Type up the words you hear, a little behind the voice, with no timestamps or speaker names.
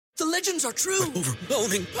The legends are true.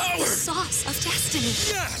 Overwhelming power. The sauce of destiny.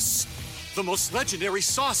 Yes! The most legendary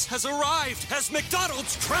sauce has arrived as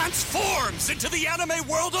McDonald's transforms into the anime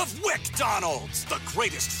world of WickDonald's. The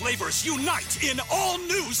greatest flavors unite in all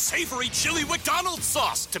new savory chili McDonald's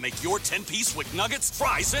sauce to make your 10-piece Wick Nuggets,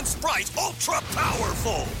 fries, and Sprite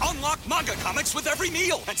ultra-powerful. Unlock manga comics with every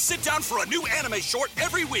meal and sit down for a new anime short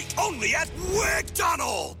every week only at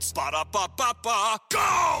WickDonald's. Ba-da-ba-ba-ba,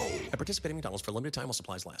 go! At participating McDonald's for a limited time while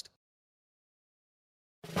supplies last.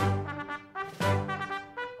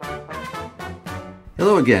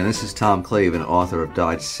 Hello again, this is Tom Clavin, author of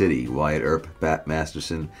Dodge City, Wyatt Earp, Bat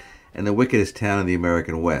Masterson, and the wickedest town in the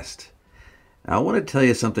American West. Now, I want to tell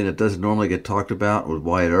you something that doesn't normally get talked about with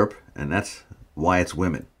Wyatt Earp, and that's Wyatt's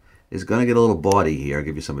women. It's going to get a little bawdy here, I'll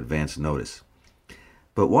give you some advance notice.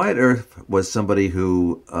 But Wyatt Earp was somebody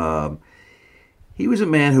who, he was a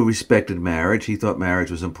man who respected marriage. He thought marriage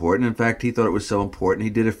was important. In fact, he thought it was so important he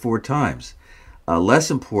did it 4 times.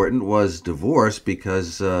 Less important was divorce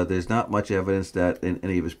because there's not much evidence that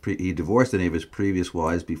he divorced any of his previous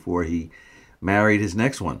wives before he married his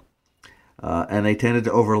next one. And they tended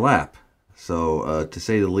to overlap. So to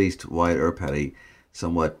say the least, Wyatt Earp had a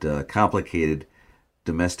somewhat complicated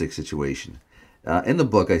domestic situation. In the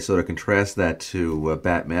book, I sort of contrast that to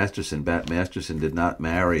Bat Masterson. Bat Masterson did not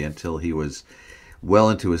marry until he was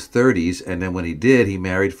well into his 30s, and then when he did, he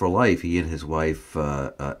married for life. He and his wife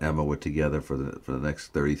Emma were together for the next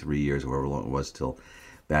 33 years, however long it was, till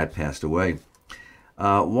Bat passed away.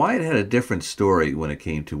 Wyatt had a different story when it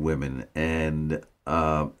came to women, and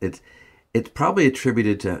it's probably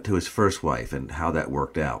attributed to his first wife and how that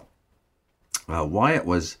worked out. Wyatt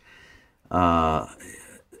was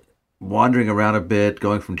wandering around a bit,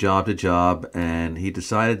 going from job to job, and he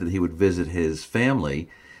decided that he would visit his family,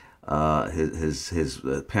 his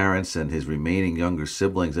parents and his remaining younger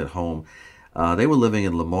siblings at home. They were living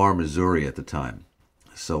in Lamar, Missouri at the time.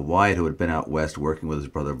 So Wyatt, who had been out west working with his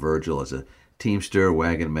brother Virgil as a teamster,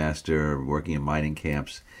 wagon master, working in mining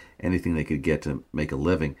camps, anything they could get to make a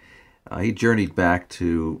living, he journeyed back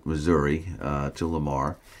to Missouri, to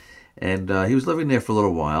Lamar, and he was living there for a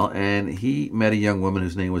little while, and he met a young woman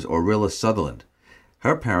whose name was Orilla Sutherland.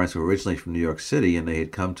 Her parents were originally from New York City, and they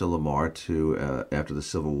had come to Lamar to after the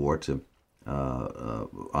Civil War to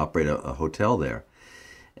operate a hotel there.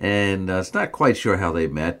 And it's not quite sure how they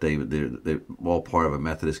met. They're all part of a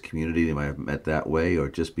Methodist community. They might have met that way, or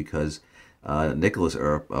just because Nicholas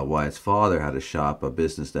Earp, Wyatt's father, had a shop, a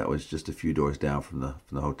business that was just a few doors down from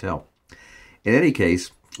the hotel. In any case,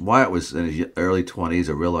 Wyatt was in his early 20s.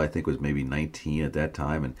 Orilla, I think, was maybe 19 at that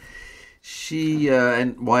time, and she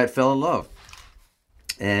and Wyatt fell in love.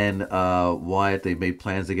 And Wyatt, they made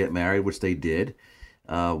plans to get married, which they did.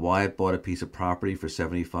 Wyatt bought a piece of property for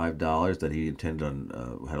 $75 that he intended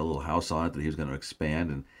on, had a little house on it that he was going to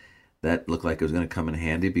expand, and that looked like it was going to come in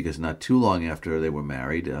handy because not too long after they were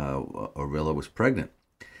married, Orilla was pregnant.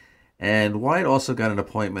 And Wyatt also got an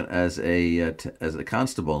appointment as a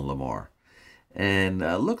constable in Lamar. And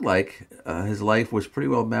looked like his life was pretty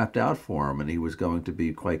well mapped out for him, and he was going to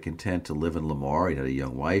be quite content to live in Lamar. He had a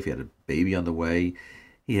young wife, he had a baby on the way.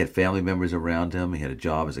 He had family members around him. He had a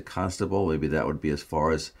job as a constable. Maybe that would be as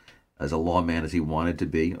far as a lawman as he wanted to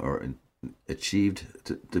be or achieved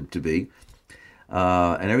to be.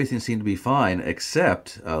 And everything seemed to be fine,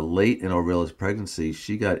 except late in Orilla's pregnancy,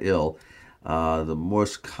 she got ill. The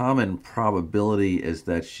most common probability is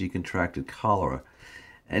that she contracted cholera.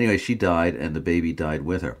 Anyway, she died, and the baby died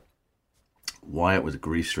with her. Wyatt was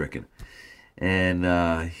grief-stricken.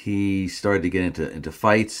 And he started to get into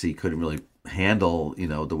fights. He couldn't really handle,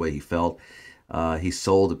 the way he felt. He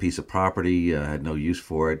sold a piece of property, had no use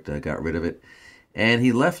for it, got rid of it, and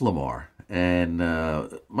he left Lamar. And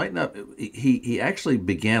he actually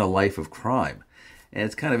began a life of crime. And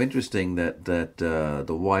it's kind of interesting that the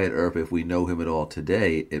Wyatt Earp, if we know him at all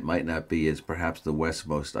today, it might not be as perhaps the West's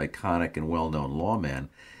most iconic and well-known lawman,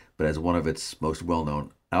 but as one of its most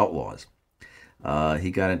well-known outlaws. He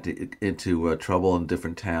got into trouble in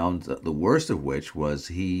different towns, the worst of which was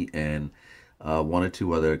he and one or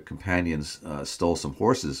two other companions stole some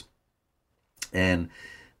horses, and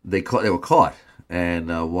they were caught, and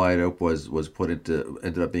Wyatt Earp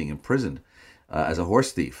ended up being imprisoned as a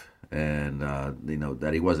horse thief. And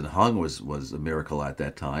that he wasn't hung was a miracle at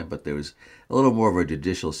that time, but there was a little more of a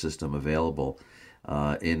judicial system available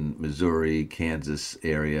in Missouri, Kansas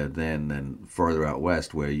area than further out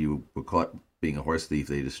west, where you were caught being a horse thief,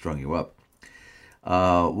 they just strung you up.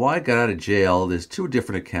 Wyatt got out of jail. There's 2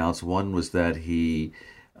 different accounts. One was that he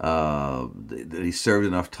served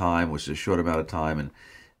enough time, which is a short amount of time,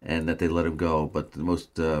 and that they let him go. But the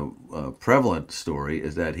most prevalent story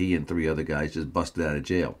is that he and 3 other guys just busted out of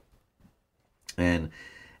jail. and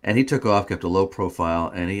he took off, kept a low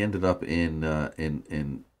profile, and he ended up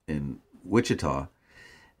in Wichita.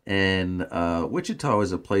 And Wichita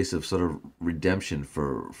was a place of sort of redemption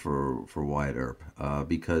for Wyatt Earp,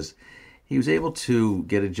 because he was able to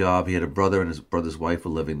get a job. He had a brother, and his brother's wife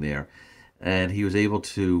were living there, and he was able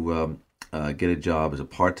to get a job as a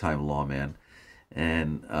part-time lawman.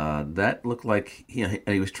 And that looked like, and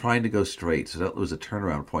he was trying to go straight, so that was a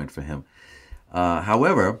turnaround point for him.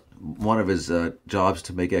 However, one of his jobs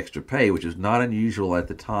to make extra pay, which was not unusual at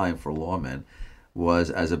the time for lawmen, was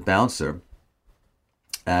as a bouncer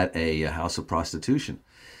at a house of prostitution.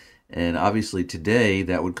 And obviously today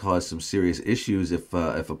that would cause some serious issues if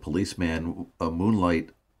a policeman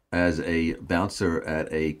moonlight as a bouncer at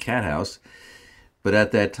a cat house. But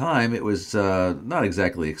at that time, it was not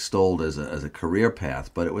exactly extolled as a career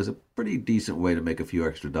path, but it was a pretty decent way to make a few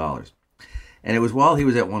extra dollars. And it was while he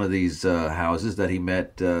was at one of these houses that he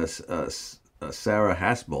met Sarah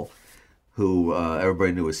Haspel, who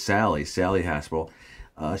everybody knew as Sally Haspel.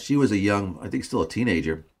 She was a young, I think still a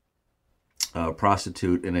teenager,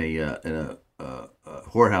 prostitute in a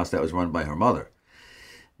whorehouse that was run by her mother.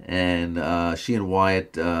 And she and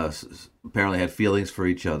Wyatt apparently had feelings for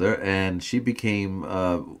each other, and she became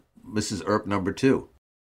Mrs. Earp number 2.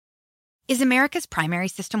 Is America's primary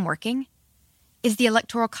system working? Is the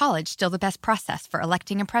Electoral College still the best process for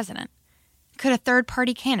electing a president? Could a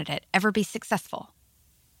third-party candidate ever be successful?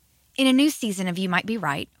 In a new season of You Might Be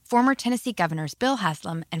Right, former Tennessee governors Bill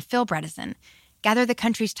Haslam and Phil Bredesen gather the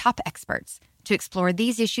country's top experts to explore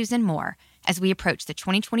these issues and more as we approach the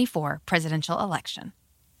 2024 presidential election.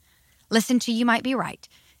 Listen to You Might Be Right,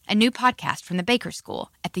 a new podcast from the Baker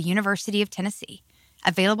School at the University of Tennessee,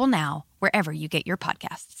 available now wherever you get your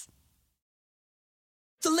podcasts.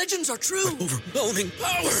 The legends are true. Overwhelming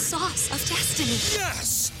power! The sauce of destiny.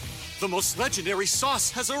 Yes! The most legendary sauce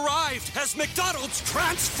has arrived as McDonald's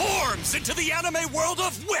transforms into the anime world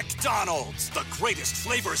of WickDonald's. The greatest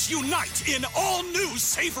flavors unite in all new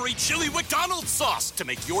savory chili McDonald's sauce to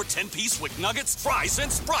make your 10-piece Wick Nuggets, fries,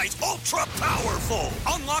 and Sprite ultra-powerful.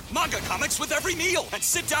 Unlock manga comics with every meal and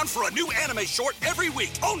sit down for a new anime short every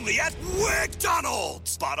week only at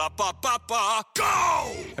WickDonald's. Ba-da-ba-ba-ba,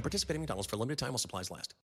 go! At participating McDonald's for a limited time while supplies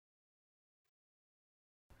last.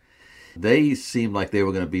 They seemed like they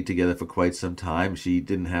were going to be together for quite some time. She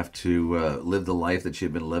didn't have to live the life that she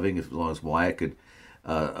had been living as long as Wyatt could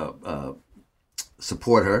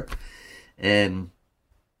support her. And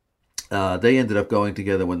they ended up going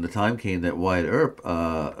together when the time came that Wyatt Earp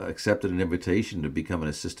accepted an invitation to become an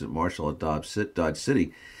assistant marshal at Dodge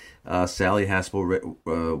City. Sally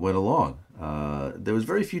Haspel went along. There was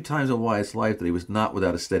very few times in Wyatt's life that he was not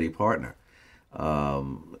without a steady partner.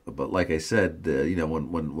 But like I said,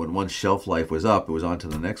 when one shelf life was up, it was on to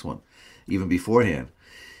the next one, even beforehand.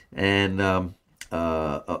 And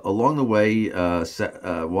along the way,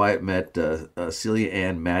 Wyatt met Celia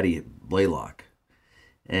Ann Maddie Blaylock.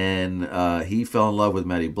 And he fell in love with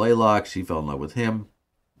Maddie Blaylock. She fell in love with him.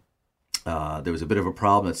 There was a bit of a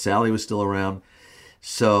problem that Sally was still around.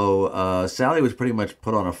 So Sally was pretty much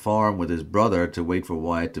put on a farm with his brother to wait for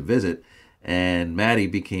Wyatt to visit. And Maddie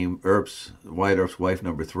became Wyatt Earp's wife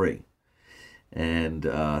number 3. And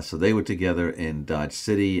so they were together in Dodge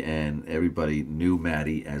City, and everybody knew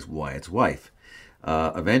Maddie as Wyatt's wife.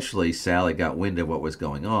 Eventually, Sally got wind of what was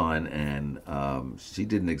going on, and she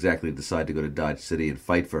didn't exactly decide to go to Dodge City and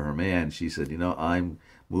fight for her man. She said, I'm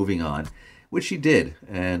moving on, which she did.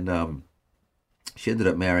 And she ended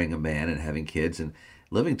up marrying a man and having kids and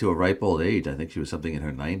living to a ripe old age. I think she was something in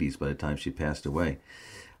her 90s by the time she passed away.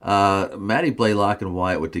 Maddie Blaylock and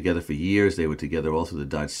Wyatt were together for years. They were together all through the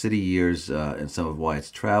Dodge City years and some of Wyatt's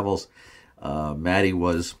travels. Maddie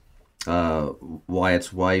was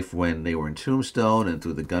Wyatt's wife when they were in Tombstone and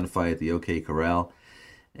through the gunfight at the OK Corral.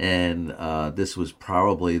 And this was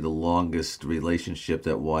probably the longest relationship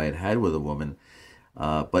that Wyatt had with a woman.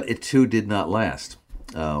 But it too did not last.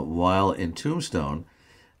 While in Tombstone,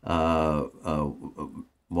 Wyatt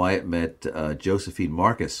met Josephine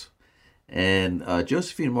Marcus. And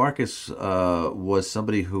Josephine Marcus was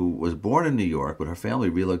somebody who was born in New York, but her family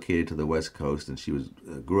relocated to the West Coast, and she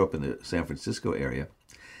grew up in the San Francisco area.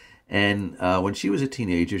 And when she was a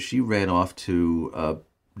teenager, she ran off to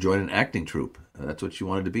join an acting troupe. That's what she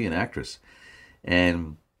wanted to be, an actress.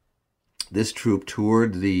 And this troupe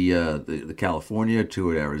toured the California,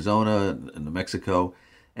 toured Arizona, and New Mexico,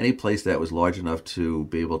 any place that was large enough to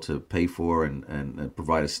be able to pay for and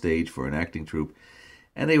provide a stage for an acting troupe.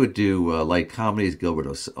 And they would do light comedies, Gilbert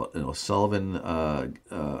O'Sullivan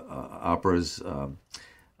operas,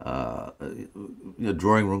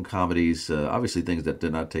 drawing room comedies, obviously things that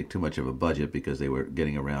did not take too much of a budget because they were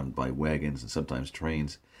getting around by wagons and sometimes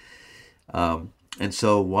trains. And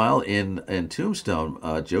so while in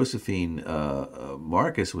Tombstone, Josephine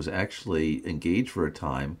Marcus was actually engaged for a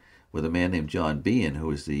time with a man named John Behan, who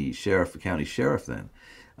was the county sheriff then,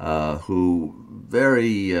 who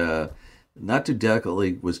very, not too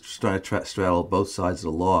delicately, was trying to straddle both sides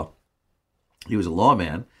of the law. He was a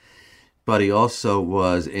lawman, but he also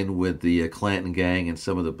was in with the Clanton gang and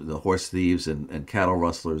some of the horse thieves and cattle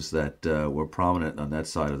rustlers that were prominent on that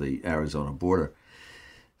side of the Arizona border.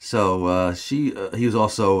 So he was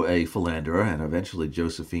also a philanderer, and eventually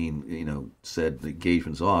Josephine, said the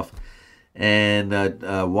engagement's off. And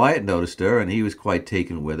Wyatt noticed her, and he was quite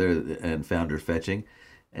taken with her and found her fetching.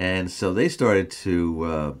 And so they started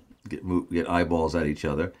to get eyeballs at each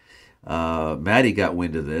other. Maddie got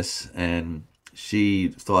wind of this, and she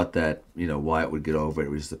thought that Wyatt would get over it.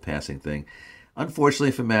 It was just a passing thing.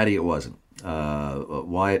 Unfortunately for Maddie, it wasn't.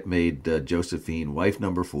 Wyatt made Josephine wife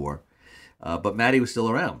number 4, but Maddie was still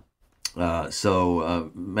around. So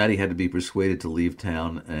Maddie had to be persuaded to leave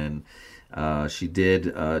town, and she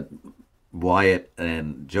did. Wyatt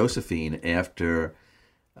and Josephine, after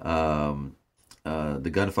the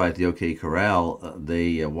gunfight at the OK Corral,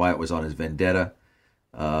 Wyatt was on his vendetta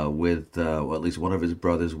with at least one of his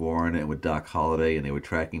brothers, Warren, and with Doc Holliday, and they were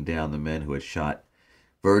tracking down the men who had shot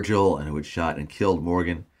Virgil and who had shot and killed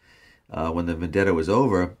Morgan. When the vendetta was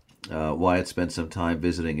over, Wyatt spent some time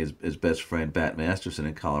visiting his best friend, Bat Masterson,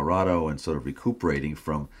 in Colorado and sort of recuperating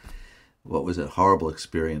from what was a horrible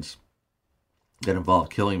experience that involved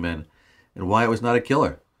killing men. And Wyatt was not a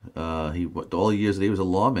killer. All the years that he was a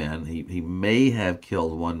lawman, he may have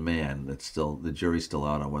killed one man. That's still, the jury's still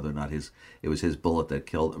out on whether or not it was his bullet that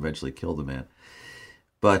eventually killed the man.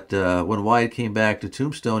 But when Wyatt came back to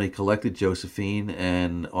Tombstone, he collected Josephine,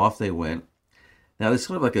 and off they went. Now, there's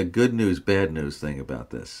sort of like a good news, bad news thing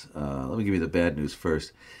about this. Let me give you the bad news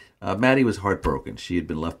first. Maddie was heartbroken. She had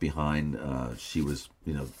been left behind. She was,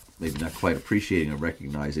 maybe not quite appreciating or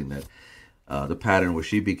recognizing that the pattern where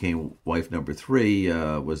she became wife number 3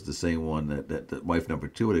 was the same one that wife number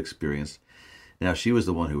 2 had experienced. Now, she was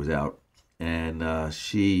the one who was out, and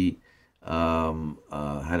she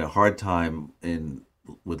had a hard time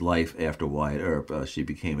with life after Wyatt Earp. She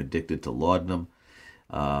became addicted to laudanum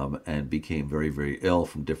and became very, very ill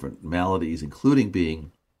from different maladies, including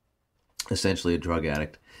being essentially a drug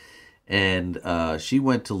addict. And she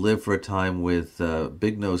went to live for a time with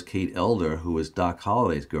Big Nose Kate Elder, who was Doc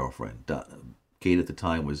Holliday's girlfriend. Kate at the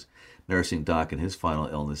time was nursing Doc in his final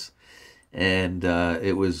illness. And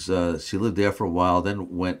she lived there for a while,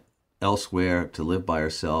 then went elsewhere to live by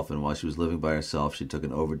herself. And while she was living by herself, she took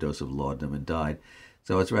an overdose of laudanum and died.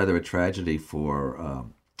 So it's rather a tragedy for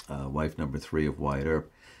wife number 3 of Wyatt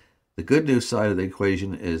Earp. The good news side of the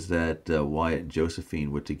equation is that Wyatt and Josephine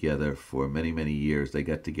were together for many, many years. They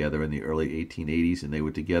got together in the early 1880s, and they were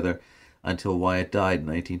together until Wyatt died in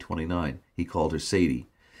 1929. He called her Sadie.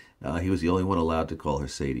 He was the only one allowed to call her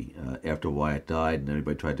Sadie. After Wyatt died and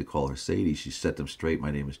everybody tried to call her Sadie, she set them straight.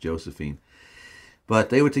 My name is Josephine. But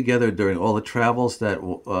they were together during all the travels that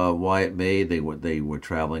Wyatt made. They were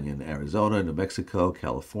traveling in Arizona, New Mexico,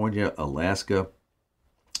 California, Alaska,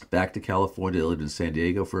 back to California. They lived in San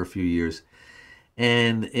Diego for a few years.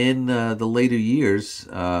 And in the later years,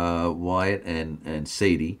 Wyatt and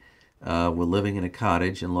Sadie were living in a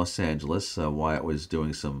cottage in Los Angeles. Wyatt was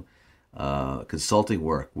doing some consulting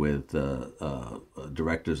work with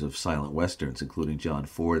directors of silent westerns, including John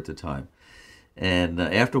Ford at the time. And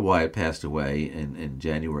after Wyatt passed away in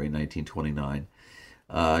January 1929,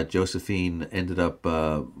 Josephine ended up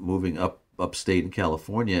moving upstate in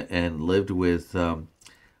California and lived with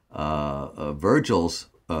Virgil's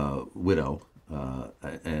widow,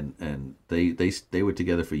 and they were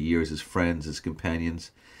together for years as friends, as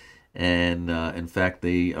companions, and in fact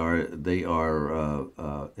they are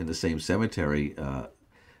in the same cemetery,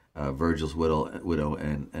 Virgil's widow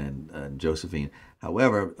and Josephine.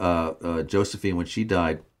 However, Josephine, when she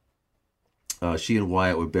died, she and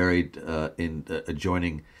Wyatt were buried in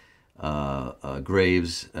adjoining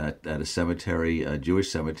graves at a cemetery, a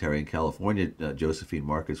Jewish cemetery in California. Josephine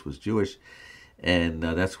Marcus was Jewish, and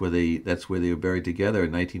that's where they were buried together.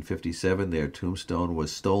 In 1957, their tombstone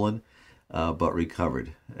was stolen, but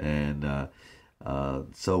recovered. And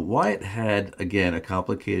so Wyatt had, again, a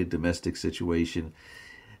complicated domestic situation.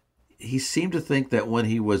 He seemed to think that when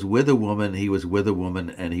he was with a woman,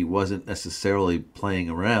 and he wasn't necessarily playing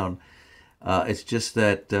around. It's just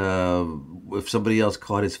that if somebody else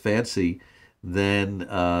caught his fancy, then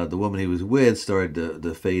the woman he was with started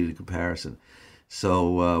to fade in comparison.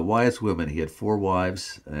 So Wyatt's women, he had 4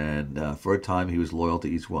 wives, and for a time he was loyal to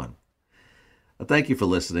each one. Thank you for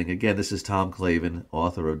listening. Again, this is Tom Clavin,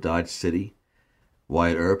 author of Dodge City,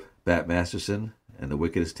 Wyatt Earp, Bat Masterson, and The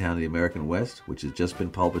Wickedest Town in the American West, which has just been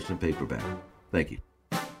published in paperback. Thank you.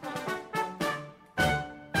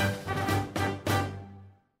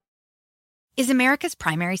 Is America's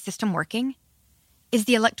primary system working? Is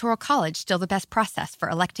the Electoral College still the best process for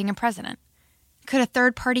electing a president? Could a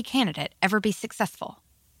third-party candidate ever be successful?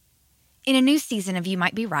 In a new season of You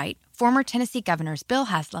Might Be Right, former Tennessee governors Bill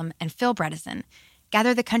Haslam and Phil Bredesen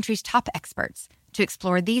gather the country's top experts to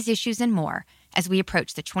explore these issues and more as we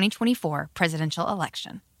approach the 2024 presidential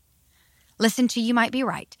election. Listen to You Might Be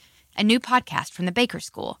Right, a new podcast from the Baker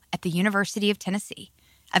School at the University of Tennessee,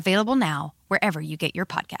 available now wherever you get your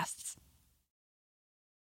podcasts.